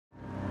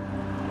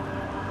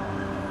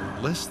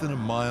less than a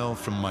mile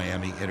from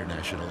Miami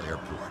International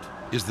Airport,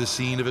 is the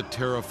scene of a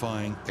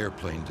terrifying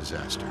airplane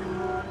disaster.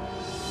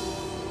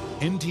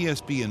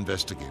 NTSB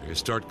investigators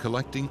start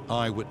collecting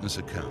eyewitness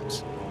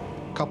accounts.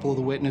 A couple of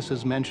the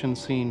witnesses mentioned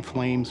seeing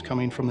flames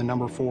coming from the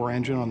number 4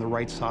 engine on the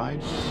right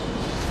side.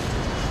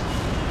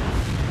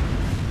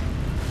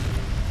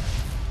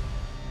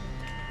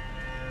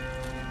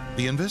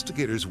 The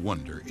investigators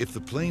wonder if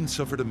the plane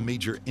suffered a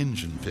major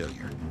engine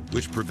failure,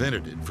 which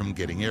prevented it from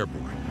getting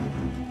airborne.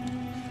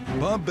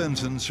 Bob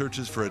Benson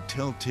searches for a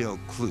telltale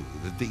clue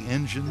that the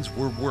engines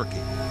were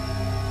working.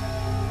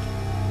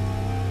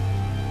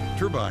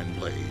 Turbine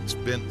blades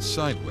bent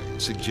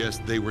sideways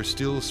suggest they were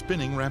still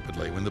spinning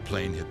rapidly when the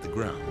plane hit the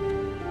ground.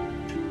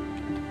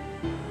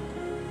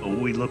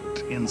 We looked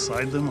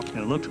inside them, and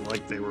it looked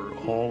like they were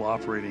all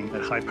operating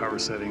at high power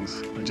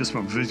settings, just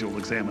from visual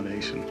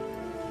examination.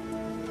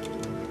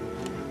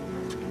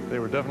 They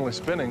were definitely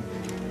spinning.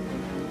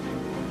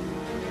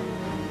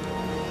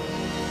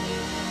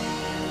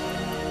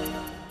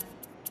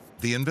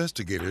 The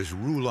investigators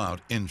rule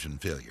out engine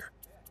failure,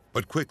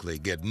 but quickly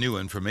get new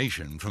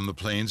information from the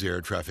plane's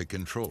air traffic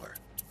controller.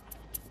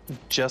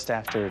 Just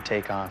after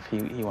takeoff,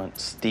 he went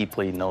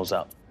steeply nose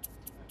up.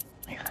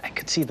 I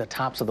could see the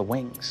tops of the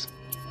wings.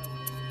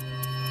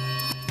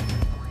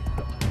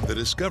 The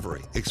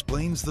discovery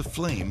explains the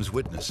flames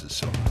witnesses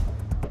saw.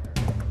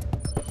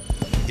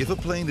 If a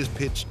plane is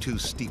pitched too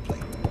steeply,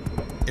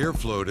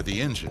 airflow to the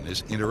engine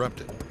is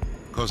interrupted,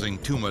 causing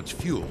too much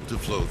fuel to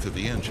flow through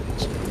the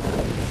engines.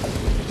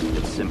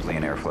 It's simply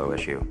an airflow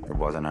issue. There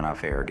wasn't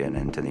enough air getting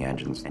into the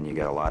engines, and you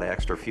get a lot of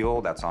extra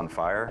fuel that's on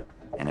fire,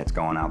 and it's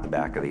going out the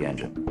back of the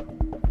engine.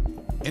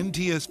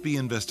 NTSB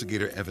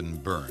investigator Evan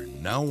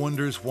Byrne now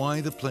wonders why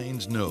the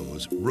plane's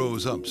nose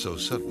rose up so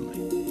suddenly.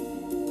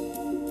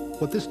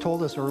 What this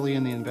told us early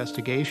in the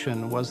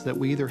investigation was that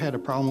we either had a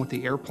problem with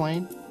the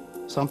airplane,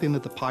 something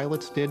that the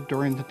pilots did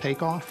during the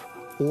takeoff,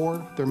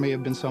 or there may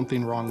have been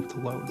something wrong with the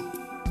load.